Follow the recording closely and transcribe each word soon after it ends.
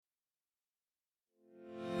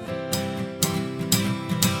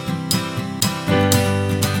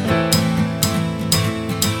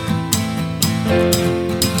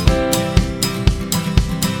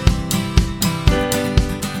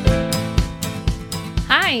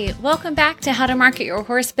Hi, welcome back to How to Market Your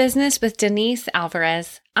Horse Business with Denise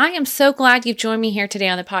Alvarez. I am so glad you've joined me here today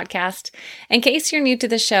on the podcast. In case you're new to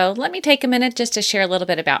the show, let me take a minute just to share a little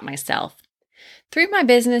bit about myself. Through my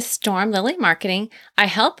business, Storm Lily Marketing, I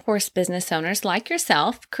help horse business owners like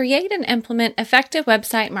yourself create and implement effective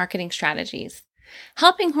website marketing strategies.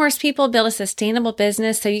 Helping horse people build a sustainable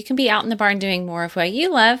business so you can be out in the barn doing more of what you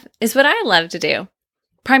love is what I love to do.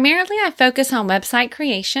 Primarily, I focus on website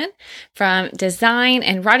creation, from design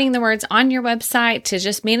and writing the words on your website to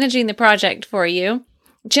just managing the project for you,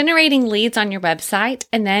 generating leads on your website,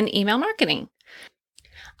 and then email marketing.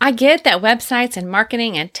 I get that websites and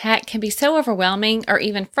marketing and tech can be so overwhelming or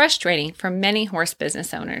even frustrating for many horse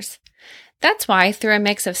business owners. That's why, through a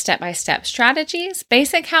mix of step-by-step strategies,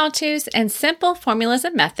 basic how-tos, and simple formulas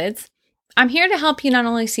and methods, I'm here to help you not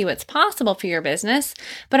only see what's possible for your business,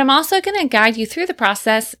 but I'm also going to guide you through the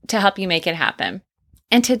process to help you make it happen.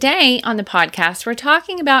 And today on the podcast, we're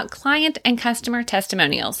talking about client and customer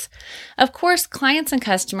testimonials. Of course, clients and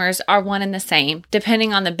customers are one and the same,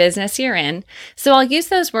 depending on the business you're in, so I'll use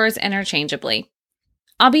those words interchangeably.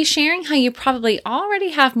 I'll be sharing how you probably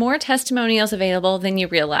already have more testimonials available than you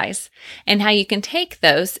realize, and how you can take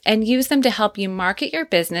those and use them to help you market your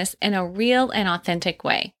business in a real and authentic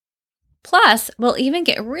way. Plus, we'll even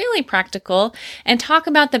get really practical and talk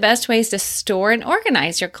about the best ways to store and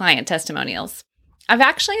organize your client testimonials. I've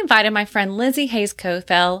actually invited my friend Lindsay Hayes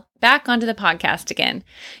Kofel back onto the podcast again.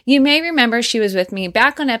 You may remember she was with me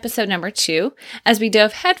back on episode number 2 as we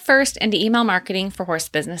dove headfirst into email marketing for horse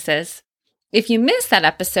businesses. If you missed that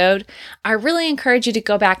episode, I really encourage you to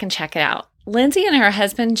go back and check it out. Lindsay and her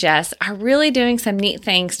husband Jess are really doing some neat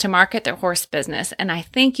things to market their horse business, and I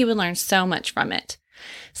think you would learn so much from it.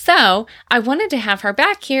 So I wanted to have her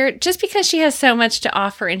back here just because she has so much to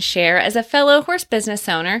offer and share as a fellow horse business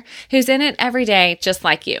owner who's in it every day just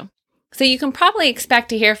like you. So you can probably expect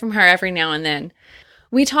to hear from her every now and then.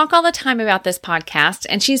 We talk all the time about this podcast,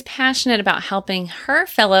 and she's passionate about helping her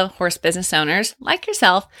fellow horse business owners like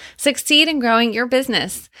yourself succeed in growing your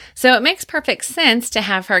business. So it makes perfect sense to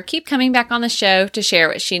have her keep coming back on the show to share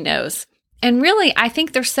what she knows. And really, I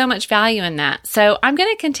think there's so much value in that. So I'm going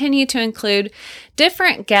to continue to include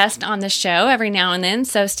different guests on the show every now and then.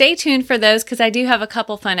 So stay tuned for those because I do have a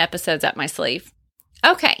couple fun episodes up my sleeve.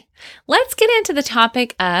 Okay, let's get into the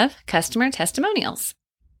topic of customer testimonials.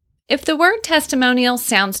 If the word testimonial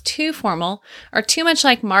sounds too formal or too much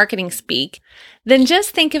like marketing speak, then just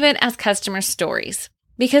think of it as customer stories,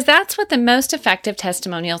 because that's what the most effective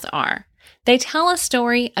testimonials are. They tell a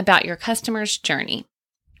story about your customer's journey.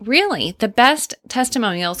 Really, the best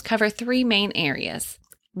testimonials cover 3 main areas.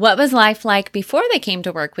 What was life like before they came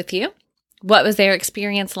to work with you? What was their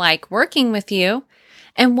experience like working with you?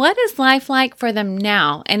 And what is life like for them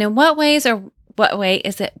now? And in what ways or what way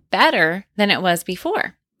is it better than it was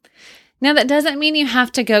before? Now, that doesn't mean you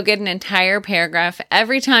have to go get an entire paragraph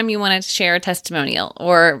every time you want to share a testimonial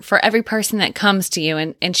or for every person that comes to you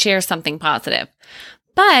and shares something positive.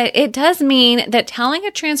 But it does mean that telling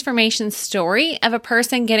a transformation story of a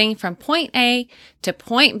person getting from point A to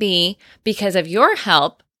point B because of your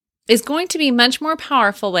help is going to be a much more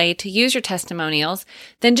powerful way to use your testimonials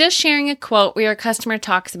than just sharing a quote where your customer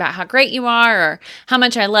talks about how great you are or how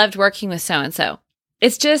much I loved working with so-and-so.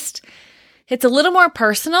 It's a little more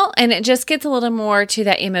personal, and it just gets a little more to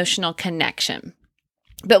that emotional connection.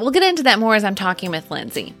 But we'll get into that more as I'm talking with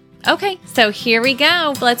Lindsay. Okay, so here we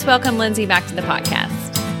go. Let's welcome Lindsay back to the podcast.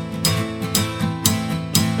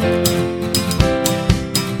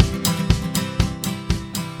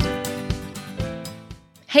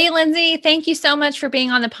 Hey, Lindsay, thank you so much for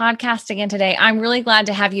being on the podcast again today. I'm really glad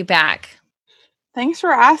to have you back. Thanks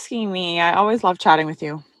for asking me. I always love chatting with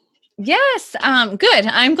you. Yes, good.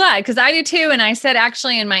 I'm glad because I do too. And I said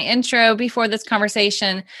actually in my intro before this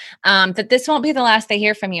conversation that this won't be the last they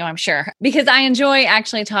hear from you, I'm sure, because I enjoy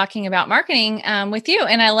actually talking about marketing with you.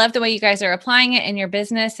 And I love the way you guys are applying it in your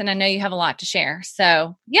business. And I know you have a lot to share.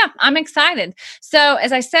 So yeah, I'm excited. So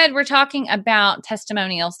as I said, we're talking about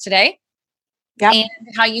testimonials today. Yep. And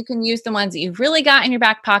how you can use the ones that you've really got in your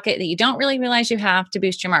back pocket that you don't really realize you have to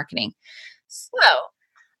boost your marketing. So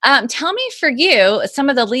tell me for you, some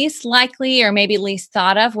of the least likely or maybe least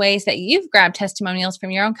thought of ways that you've grabbed testimonials from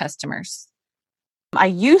your own customers. I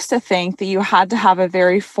used to think that you had to have a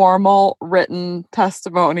very formal written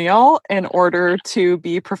testimonial in order to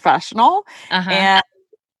be professional. And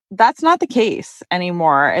that's not the case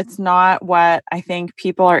anymore. It's not what I think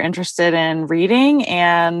people are interested in reading,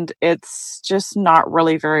 and it's just not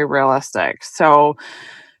really very realistic. So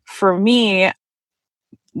for me,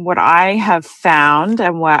 what I have found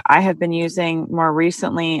and what I have been using more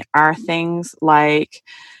recently are things like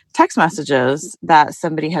text messages that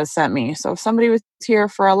somebody has sent me. So if somebody was here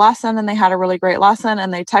for a lesson and they had a really great lesson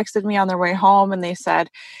and they texted me on their way home and they said,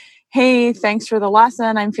 hey, thanks for the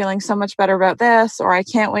lesson. I'm feeling so much better about this, or I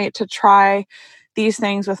can't wait to try these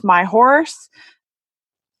things with my horse.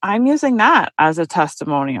 I'm using that as a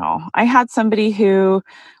testimonial. I had somebody who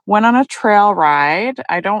went on a trail ride.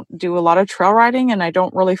 I don't do a lot of trail riding and I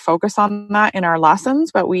don't really focus on that in our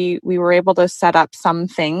lessons, but we were able to set up some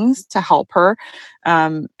things to help her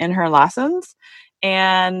in her lessons.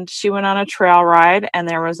 And she went on a trail ride and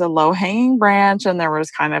there was a low hanging branch and there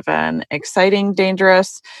was kind of an exciting,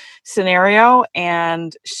 dangerous scenario.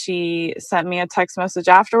 And she sent me a text message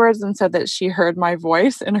afterwards and said that she heard my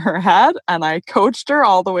voice in her head and I coached her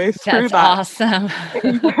all the way through That's awesome.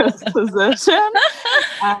 dangerous position.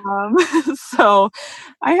 So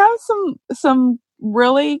I have some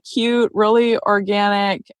really cute, really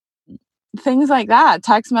organic things like that,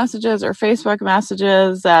 text messages or Facebook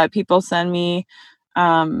messages that people send me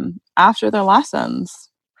after their lessons.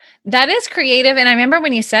 That is creative. And I remember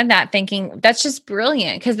when you said that thinking that's just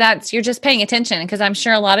brilliant because you're just paying attention. Because I'm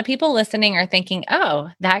sure a lot of people listening are thinking, oh,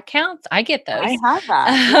 that counts. I get those. I have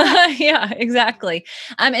that. Yeah, exactly.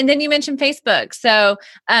 And then you mentioned Facebook. So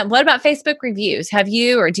what about Facebook reviews? Have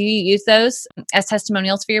you or do you use those as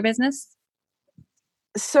testimonials for your business?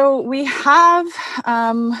 So we've started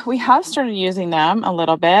using them a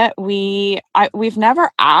little bit. We've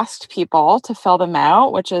never asked people to fill them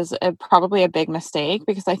out, which is probably a big mistake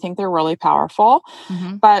because I think they're really powerful.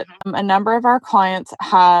 Mm-hmm. But a number of our clients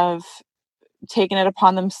have taken it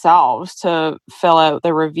upon themselves to fill out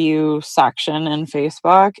the review section in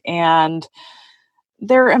Facebook, and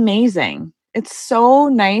they're amazing. It's so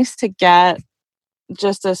nice to get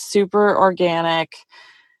just a super organic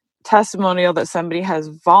testimonial that somebody has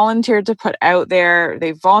volunteered to put out there.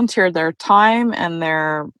 They volunteered their time and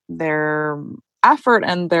their effort,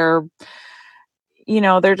 and they're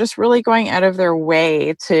just really going out of their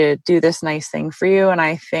way to do this nice thing for you. And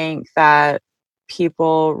I think that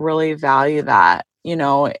people really value that.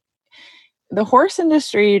 The horse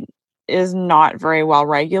industry is not very well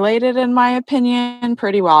regulated, in my opinion.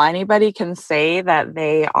 Pretty well anybody can say that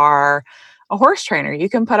they are a horse trainer. You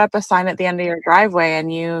can put up a sign at the end of your driveway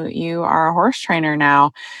and you are a horse trainer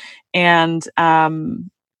now. And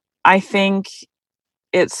I think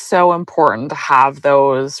it's so important to have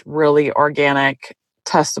those really organic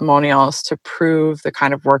testimonials to prove the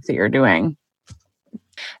kind of work that you're doing.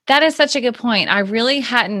 That is such a good point. I really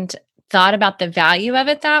hadn't thought about the value of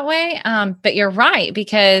it that way. But you're right,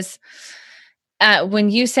 because when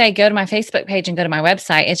you say go to my Facebook page and go to my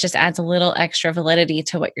website, it just adds a little extra validity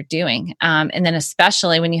to what you're doing. And then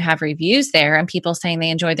especially when you have reviews there and people saying they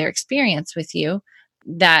enjoyed their experience with you,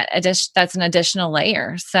 that's an additional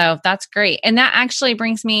layer. So that's great. And that actually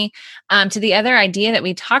brings me to the other idea that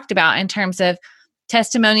we talked about in terms of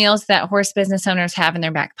testimonials that horse business owners have in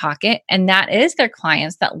their back pocket. And that is their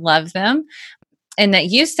clients that love them. And that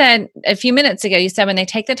you said a few minutes ago, you said when they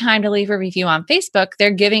take the time to leave a review on Facebook,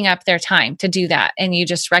 they're giving up their time to do that. And you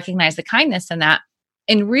just recognize the kindness in that.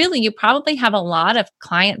 And really, you probably have a lot of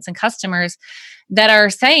clients and customers that are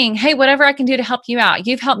saying, hey, whatever I can do to help you out.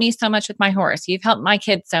 You've helped me so much with my horse. You've helped my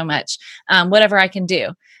kids so much, whatever I can do.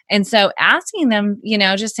 And so asking them,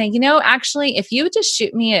 just saying, actually, if you would just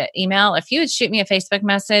shoot me an email, if you would shoot me a Facebook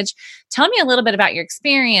message, tell me a little bit about your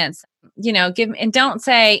experience, and don't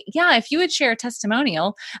say, yeah, if you would share a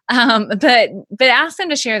testimonial, but ask them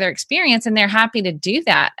to share their experience, and they're happy to do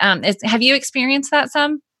that. Have you experienced that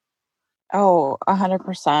some? Oh,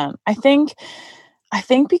 100%. I think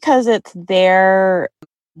because it's their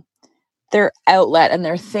outlet and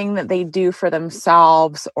their thing that they do for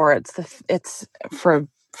themselves, or it's for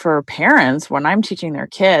parents when I'm teaching their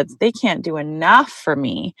kids, they can't do enough for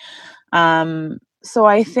me. So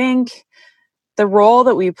I think the role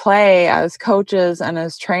that we play as coaches and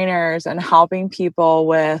as trainers and helping people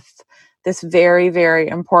with this very, very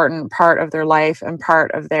important part of their life and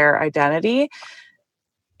part of their identity,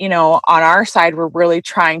 on our side, we're really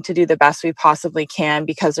trying to do the best we possibly can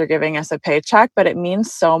because they're giving us a paycheck, but it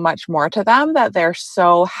means so much more to them that they're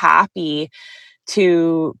so happy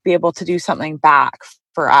to be able to do something back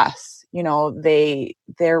for us.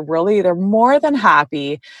 They're more than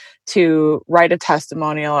happy to write a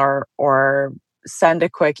testimonial or send a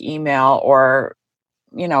quick email or,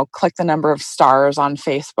 click the number of stars on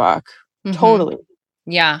Facebook. Mm-hmm. Totally.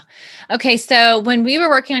 Yeah. Okay. So when we were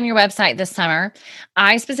working on your website this summer,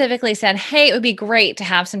 I specifically said, hey, it would be great to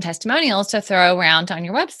have some testimonials to throw around on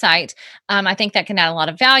your website. I think that can add a lot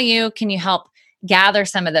of value. Can you help gather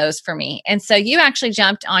some of those for me. And so you actually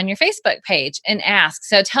jumped on your Facebook page and asked.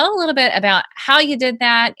 So tell a little bit about how you did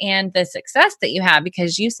that and the success that you had,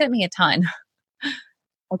 because you sent me a ton.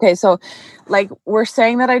 Okay, so like we're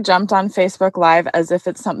saying that I jumped on Facebook Live as if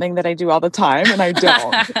it's something that I do all the time, and I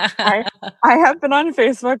don't. I have been on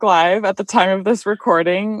Facebook Live at the time of this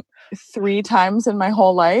recording 3 times in my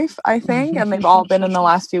whole life, I think, and they've all been in the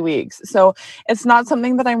last few weeks. So it's not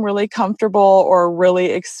something that I'm really comfortable or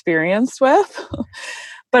really experienced with,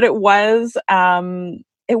 but it was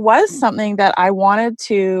something that I wanted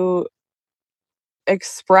to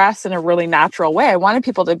express in a really natural way. I wanted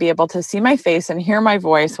people to be able to see my face and hear my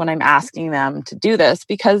voice when I'm asking them to do this,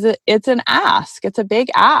 because it's an ask. It's a big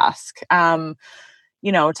ask, to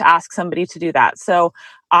ask somebody to do that. So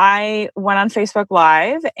I went on Facebook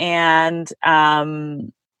Live, and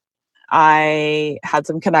I had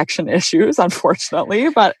some connection issues, unfortunately,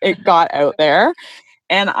 but it got out there.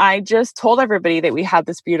 And I just told everybody that we had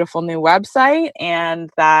this beautiful new website and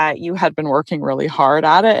that you had been working really hard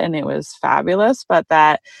at it and it was fabulous, but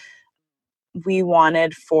that we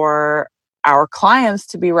wanted for our clients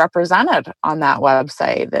to be represented on that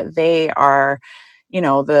website, that they are,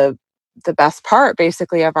 the best part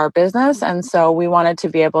basically of our business. And so we wanted to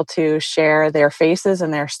be able to share their faces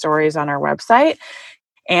and their stories on our website.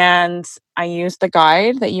 And I used the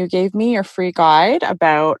guide that you gave me, your free guide,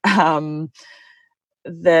 about how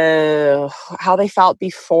they felt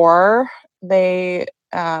before they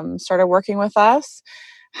started working with us,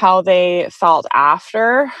 how they felt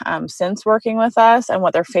after, since working with us, and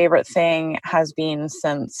what their favorite thing has been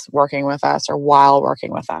since working with us or while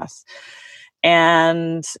working with us.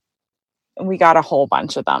 And we got a whole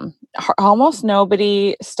bunch of them. Almost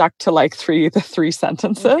nobody stuck to like the three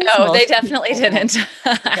sentences. No, they definitely didn't.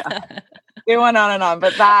 They went on and on,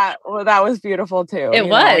 but that was beautiful too. It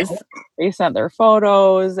was. They sent their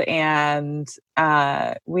photos, and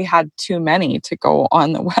we had too many to go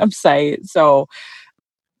on the website. So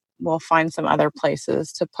we'll find some other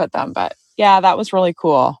places to put them. But yeah, that was really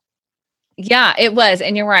cool. Yeah, it was.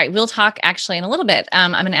 And you're right. We'll talk actually in a little bit.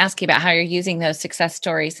 I'm going to ask you about how you're using those success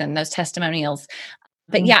stories and those testimonials.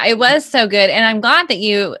 But yeah, it was so good. And I'm glad that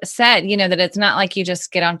you said, that it's not like you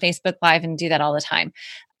just get on Facebook Live and do that all the time,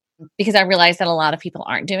 because I realize that a lot of people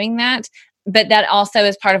aren't doing that. But that also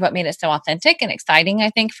is part of what made it so authentic and exciting, I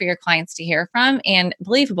think, for your clients to hear from, and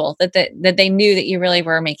believable that they knew that you really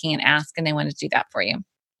were making an ask and they wanted to do that for you.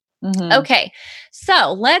 Mm-hmm. Okay.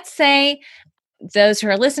 So let's say those who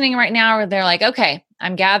are listening right now, they're like, okay,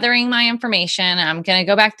 I'm gathering my information. I'm going to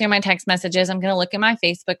go back through my text messages. I'm going to look at my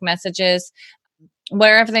Facebook messages,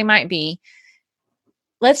 wherever they might be.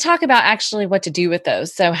 Let's talk about actually what to do with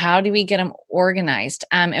those. So how do we get them organized?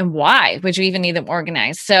 And why would you even need them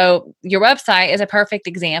organized? So your website is a perfect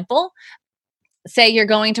example. Say you're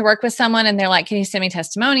going to work with someone and they're like, can you send me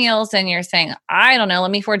testimonials? And you're saying, I don't know, let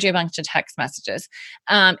me forward you a bunch of text messages.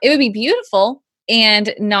 It would be beautiful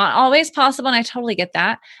and not always possible. And I totally get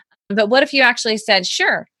that. But what if you actually said,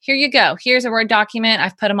 sure, here you go. Here's a Word document.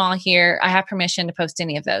 I've put them all here. I have permission to post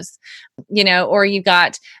any of those, or you've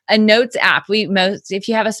got a notes app. If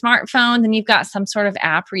you have a smartphone, then you've got some sort of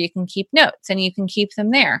app where you can keep notes and you can keep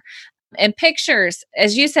them there. And pictures,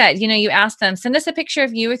 as you said, you ask them, send us a picture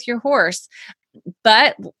of you with your horse,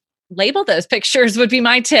 but label those pictures would be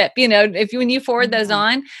my tip. When you forward those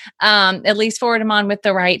on, at least forward them on with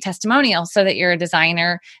the right testimonial so that your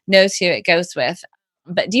designer knows who it goes with.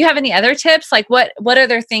 But do you have any other tips? Like what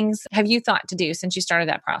other things have you thought to do since you started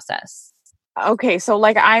that process? Okay. So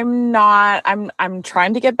like, I'm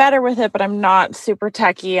trying to get better with it, but I'm not super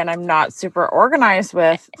techie and I'm not super organized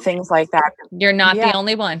with things like that. You're not the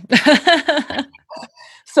only one.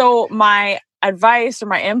 So my advice or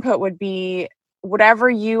my input would be, whatever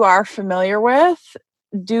you are familiar with,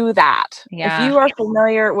 do that. Yeah. If you are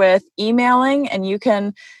familiar with emailing and you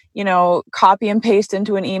can, copy and paste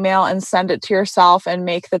into an email and send it to yourself and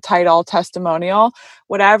make the title testimonial,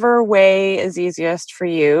 whatever way is easiest for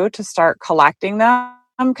you to start collecting them.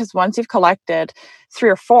 Because once you've collected 3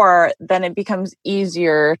 or 4, then it becomes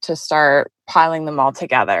easier to start piling them all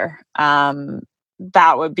together.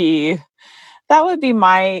 That would be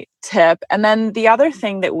my tip. And then the other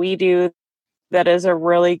thing that we do that is a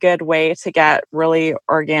really good way to get really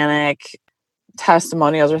organic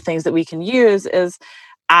testimonials or things that we can use is,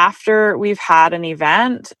 after we've had an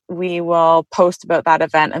event, we will post about that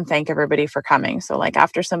event and thank everybody for coming. So like,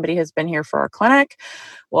 after somebody has been here for our clinic,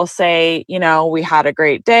 we'll say, we had a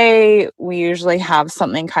great day. We usually have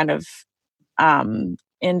something kind of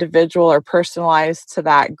individual or personalized to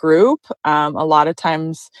that group. A lot of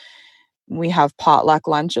times we have potluck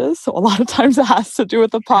lunches. So a lot of times it has to do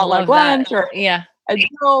with the potluck lunch, or a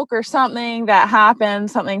joke or something that happened,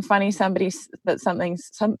 something funny, something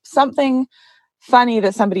funny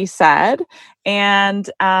that somebody said. And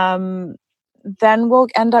then we'll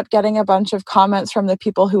end up getting a bunch of comments from the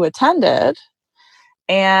people who attended.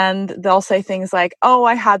 And they'll say things like, oh,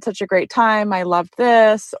 I had such a great time. I loved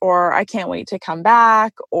this, or I can't wait to come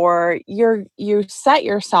back. Or you set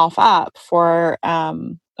yourself up for a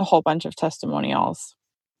whole bunch of testimonials.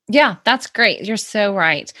 Yeah, that's great. You're so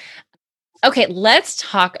right. Okay, let's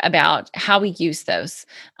talk about how we use those.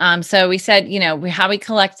 So we said, how we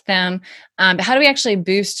collect them, but how do we actually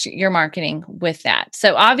boost your marketing with that?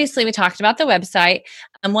 So obviously we talked about the website.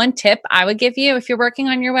 One tip I would give you if you're working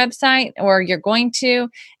on your website or you're going to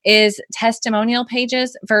is testimonial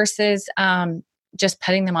pages versus just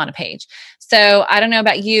putting them on a page. So I don't know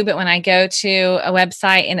about you, but when I go to a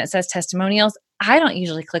website and it says testimonials, I don't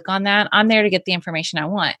usually click on that. I'm there to get the information I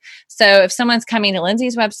want. So if someone's coming to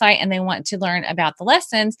Lindsay's website and they want to learn about the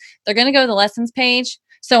lessons, they're going to go to the lessons page.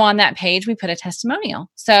 So on that page, we put a testimonial.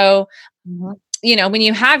 So, when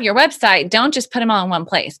you have your website, don't just put them all in one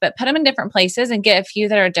place, but put them in different places and get a few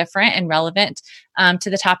that are different and relevant to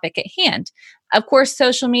the topic at hand. Of course,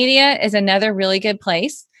 social media is another really good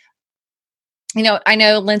place. I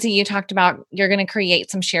know, Lindsay, you talked about you're going to create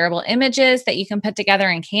some shareable images that you can put together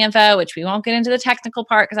in Canva, which we won't get into the technical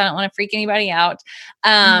part because I don't want to freak anybody out.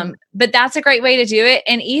 But that's a great way to do it.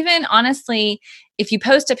 And even honestly, if you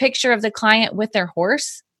post a picture of the client with their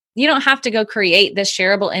horse, you don't have to go create this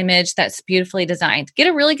shareable image that's beautifully designed. Get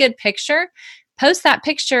a really good picture, post that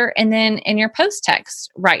picture, and then in your post text,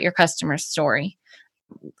 write your customer's story.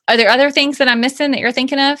 Are there other things that I'm missing that you're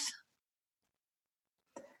thinking of?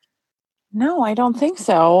 No, I don't think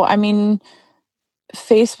so. I mean,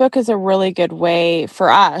 Facebook is a really good way for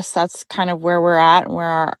us. That's kind of where we're at and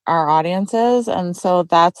where our audience is. And so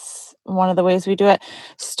that's one of the ways we do it.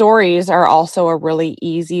 Stories are also a really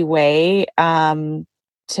easy way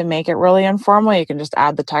to make it really informal. You can just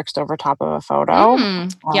add the text over top of a photo.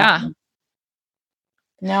 Yeah.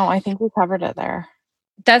 No, I think we covered it there.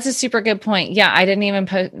 That's a super good point. Yeah, I didn't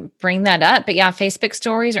even bring that up. But yeah, Facebook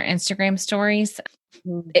stories or Instagram stories.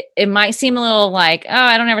 It might seem a little like, oh,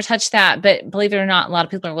 I don't ever touch that. But believe it or not, a lot of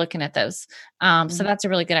people are looking at those. So that's a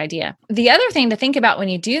really good idea. The other thing to think about when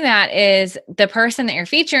you do that is the person that you're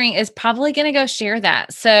featuring is probably going to go share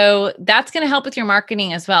that. So that's going to help with your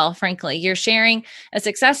marketing as well, frankly. You're sharing a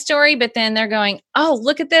success story, but then they're going, oh,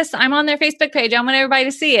 look at this. I'm on their Facebook page. I want everybody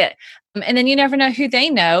to see it. And then you never know who they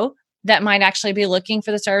know that might actually be looking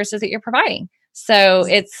for the services that you're providing. So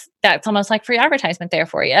that's almost like free advertisement there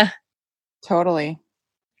for you. Totally.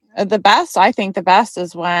 I think the best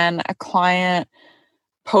is when a client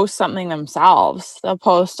post something themselves. They'll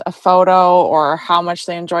post a photo or how much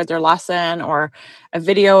they enjoyed their lesson or a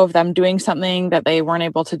video of them doing something that they weren't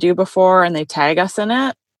able to do before and they tag us in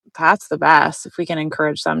it. That's the best. If we can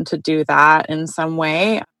encourage them to do that in some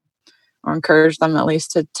way or encourage them at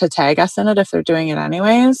least to tag us in it if they're doing it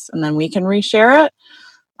anyways, and then we can reshare it.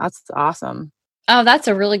 That's awesome. Oh, that's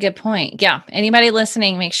a really good point. Yeah. Anybody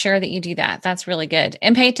listening, make sure that you do that. That's really good.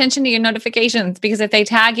 And pay attention to your notifications, because if they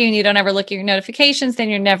tag you and you don't ever look at your notifications, then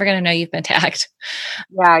you're never going to know you've been tagged.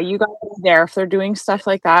 Yeah, you got to be there. If they're doing stuff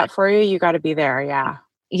like that for you, you got to be there. Yeah.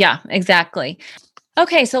 Yeah, exactly.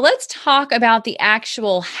 Okay. So let's talk about the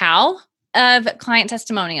actual how of client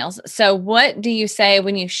testimonials. So what do you say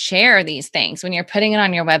when you share these things, when you're putting it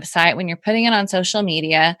on your website, when you're putting it on social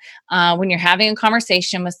media, when you're having a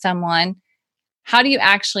conversation with someone? How do you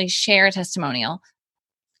actually share a testimonial?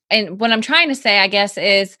 And what I'm trying to say, I guess,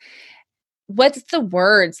 is what's the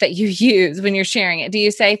words that you use when you're sharing it? Do you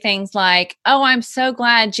say things like, oh, I'm so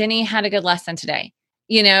glad Jenny had a good lesson today,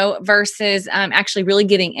 versus actually really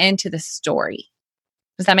getting into the story?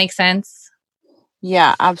 Does that make sense?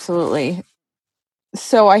 Yeah, absolutely.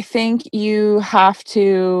 So I think you have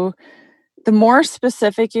to, the more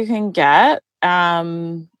specific you can get,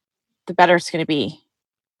 the better it's going to be.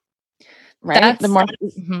 Right? The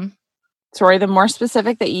more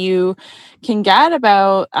specific that you can get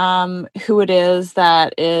about who it is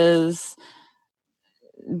that is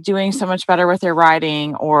doing so much better with their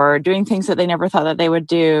riding or doing things that they never thought that they would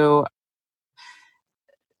do.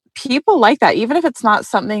 People like that, even if it's not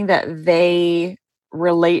something that they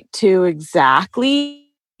relate to exactly.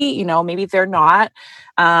 Maybe they're not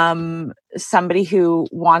somebody who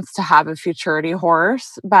wants to have a futurity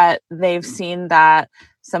horse, but they've seen that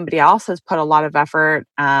somebody else has put a lot of effort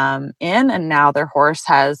in, and now their horse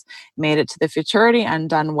has made it to the futurity and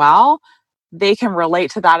done well. They can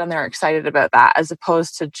relate to that and they're excited about that, as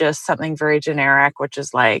opposed to just something very generic, which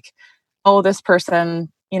is like, oh, this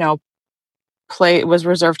person, was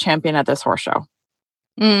reserve champion at this horse show.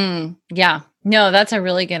 Yeah, No, that's a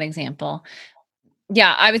really good example.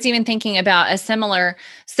 Yeah, I was even thinking about a similar.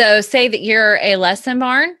 So, say that you're a lesson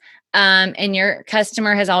barn, and your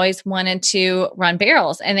customer has always wanted to run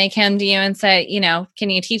barrels, and they come to you and say, can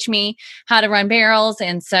you teach me how to run barrels?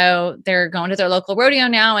 And so they're going to their local rodeo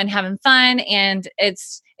now and having fun, and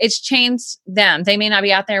it's changed them. They may not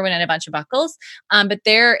be out there winning a bunch of buckles, but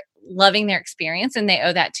they're loving their experience, and they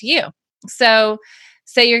owe that to you. So,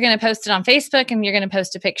 say you're going to post it on Facebook and you're going to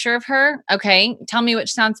post a picture of her. Okay, tell me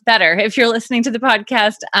which sounds better. If you're listening to the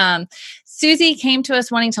podcast, Susie came to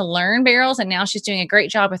us wanting to learn barrels, and now she's doing a great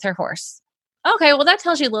job with her horse. Okay, well, that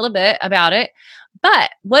tells you a little bit about it. But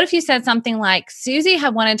what if you said something like, Susie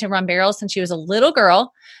had wanted to run barrels since she was a little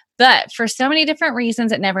girl, but for so many different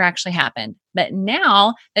reasons, it never actually happened. But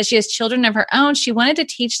now that she has children of her own, she wanted to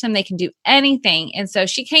teach them they can do anything. And so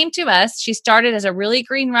she came to us. She started as a really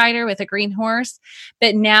green rider with a green horse,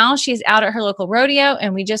 but now she's out at her local rodeo,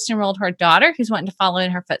 and we just enrolled her daughter who's wanting to follow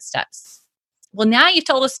in her footsteps. Well, now you've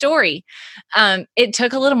told a story. It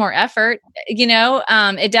took a little more effort,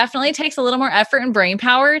 it definitely takes a little more effort and brain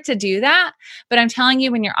power to do that. But I'm telling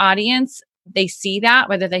you, when your audience, they see that,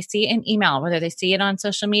 whether they see it in email, whether they see it on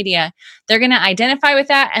social media, they're going to identify with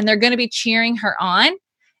that, and they're going to be cheering her on.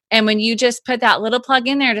 And when you just put that little plug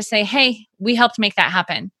in there to say, hey, we helped make that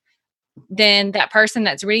happen, then that person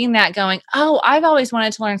that's reading that going, oh, I've always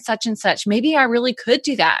wanted to learn such and such. Maybe I really could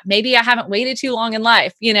do that. Maybe I haven't waited too long in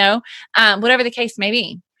life, whatever the case may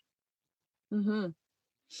be. Mm-hmm.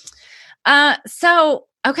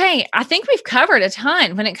 Okay, I think we've covered a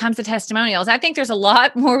ton when it comes to testimonials. I think there's a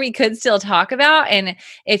lot more we could still talk about. And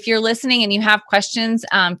if you're listening and you have questions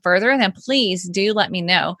further, then please do let me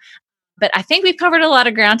know. But I think we've covered a lot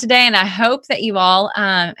of ground today, and I hope that you all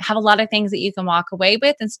have a lot of things that you can walk away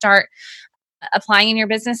with and start applying in your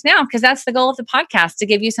business now, because that's the goal of the podcast, to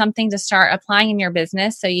give you something to start applying in your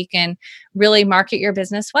business so you can really market your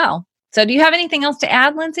business well. So do you have anything else to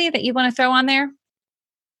add, Lindsay, that you want to throw on there?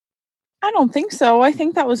 I don't think so. I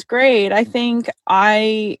think that was great. I think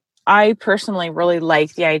I personally really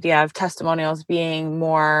like the idea of testimonials being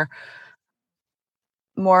more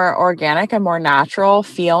organic and more natural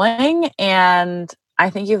feeling. And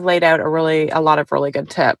I think you've laid out a lot of really good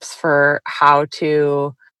tips for how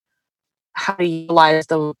to utilize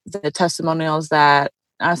the testimonials that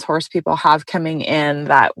us horse people have coming in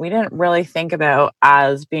that we didn't really think about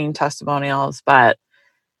as being testimonials. But,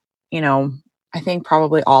 I think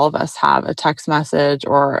probably all of us have a text message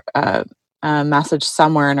or a message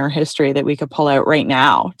somewhere in our history that we could pull out right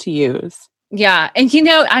now to use. Yeah. And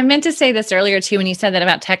I meant to say this earlier too, when you said that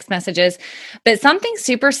about text messages, but something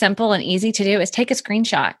super simple and easy to do is take a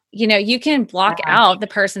screenshot. You can block out the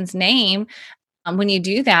person's name when you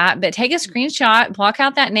do that, but take a screenshot, block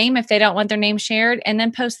out that name if they don't want their name shared, and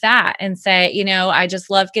then post that and say, I just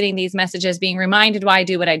love getting these messages, being reminded why I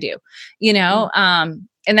do what I do,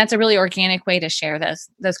 and that's a really organic way to share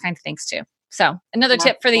those kinds of things too. So another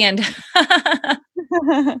tip for the end.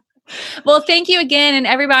 Well, thank you again. And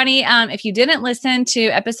everybody, if you didn't listen to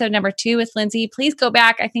episode number 2 with Lindsay, please go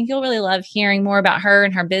back. I think you'll really love hearing more about her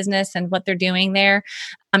and her business and what they're doing there.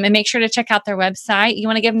 And make sure to check out their website. You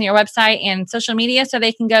want to give them your website and social media so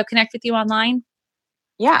they can go connect with you online?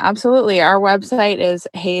 Yeah, absolutely. Our website is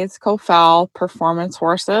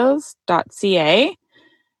hayes-cofell-performancehorses.ca.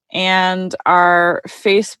 And our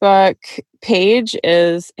Facebook page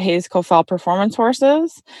is Hayes Cofell Performance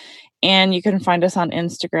Horses. And you can find us on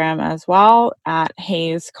Instagram as well at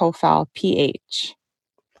Hayes Cofell PH.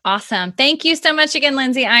 Awesome. Thank you so much again,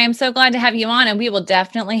 Lindsay. I am so glad to have you on, and we will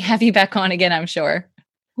definitely have you back on again, I'm sure.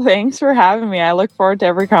 Thanks for having me. I look forward to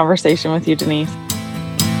every conversation with you, Denise.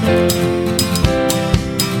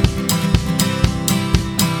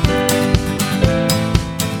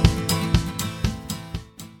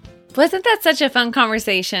 Wasn't that such a fun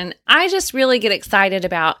conversation? I just really get excited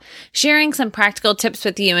about sharing some practical tips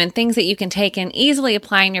with you and things that you can take and easily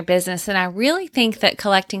apply in your business. And I really think that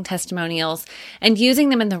collecting testimonials and using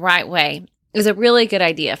them in the right way is a really good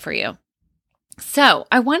idea for you. So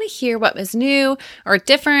I want to hear what was new or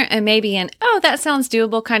different and maybe that sounds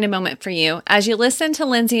doable kind of moment for you as you listen to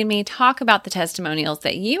Lindsay and me talk about the testimonials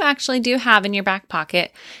that you actually do have in your back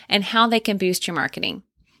pocket and how they can boost your marketing.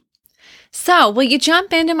 So, will you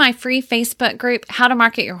jump into my free Facebook group, How to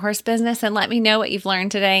Market Your Horse Business, and let me know what you've learned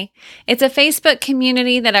today? It's a Facebook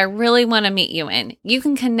community that I really want to meet you in. You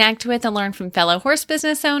can connect with and learn from fellow horse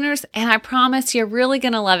business owners, and I promise you're really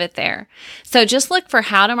going to love it there. So just look for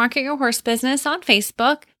How to Market Your Horse Business on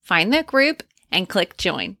Facebook, find the group, and click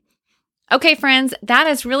join. Okay, friends, that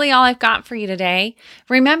is really all I've got for you today.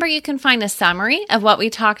 Remember, you can find a summary of what we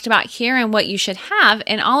talked about here and what you should have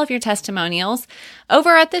in all of your testimonials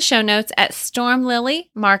over at the show notes at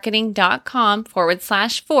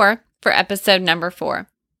stormlilymarketing.com/4 for episode number 4.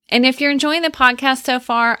 And if you're enjoying the podcast so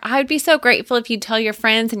far, I would be so grateful if you'd tell your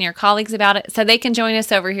friends and your colleagues about it so they can join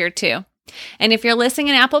us over here too. And if you're listening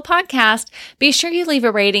in Apple Podcast, be sure you leave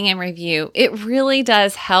a rating and review. It really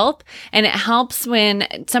does help. And it helps when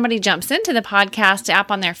somebody jumps into the podcast app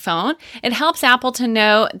on their phone. It helps Apple to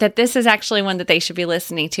know that this is actually one that they should be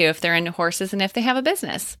listening to if they're into horses and if they have a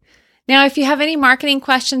business. Now, if you have any marketing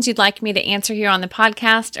questions you'd like me to answer here on the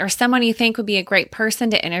podcast, or someone you think would be a great person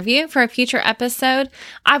to interview for a future episode,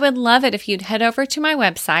 I would love it if you'd head over to my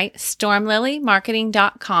website,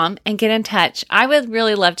 stormlilymarketing.com, and get in touch. I would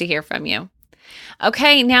really love to hear from you.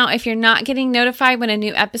 Okay, now if you're not getting notified when a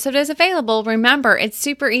new episode is available, remember, it's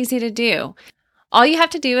super easy to do. All you have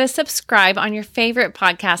to do is subscribe on your favorite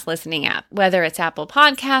podcast listening app, whether it's Apple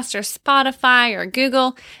Podcasts or Spotify or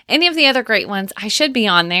Google, any of the other great ones. I should be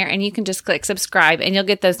on there, and you can just click subscribe and you'll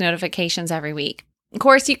get those notifications every week. Of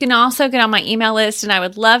course, you can also get on my email list, and I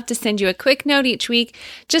would love to send you a quick note each week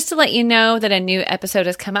just to let you know that a new episode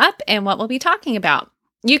has come up and what we'll be talking about.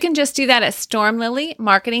 You can just do that at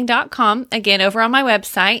stormlilymarketing.com, again, over on my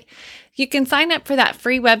website. You can sign up for that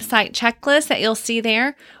free website checklist that you'll see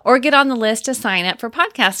there, or get on the list to sign up for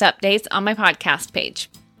podcast updates on my podcast page.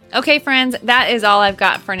 Okay, friends, that is all I've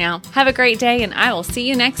got for now. Have a great day, and I will see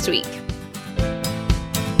you next week.